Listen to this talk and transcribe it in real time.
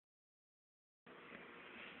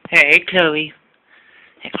Hey, Chloe.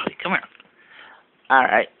 Hey, Chloe, come here.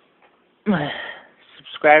 Alright.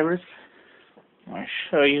 Subscribers, I want to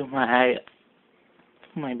show you my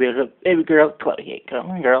baby girl, Chloe. Hey,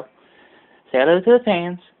 come on, girl. Say hello to the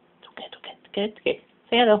fans. It's okay, it's okay, it's okay, it's okay.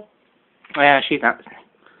 Say hello. Yeah, she's not listening.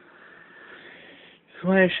 I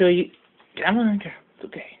want to show you. Come on, girl. It's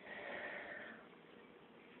okay.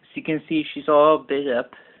 As you can see, she's all big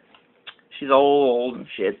up. She's all old and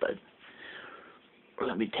shit, but we're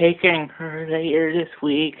going to be taking her later this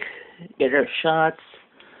week, get her shots,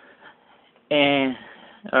 and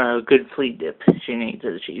a good flea dip. She needs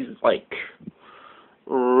it. She's like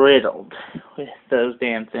riddled with those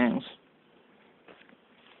damn things.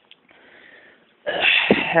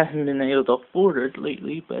 Haven't been able to afford it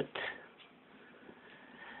lately, but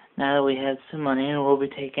now that we have some money, we'll be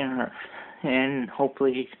taking her, and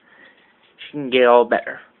hopefully she can get all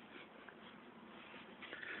better.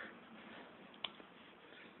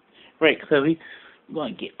 Right, Chloe, we're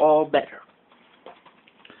going to get all better.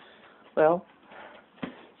 Well,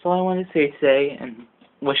 that's all I wanted to say today, and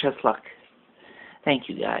wish us luck. Thank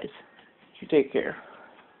you, guys. You take care.